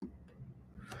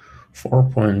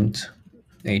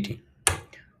4.18.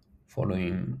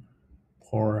 Following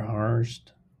Porhar's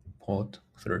Pot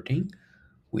 13,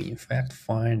 we in fact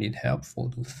find it helpful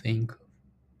to think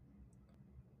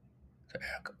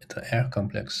the air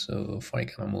complex for a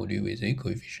gamma module with A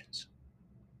coefficients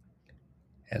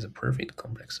as a perfect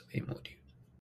complex of A module.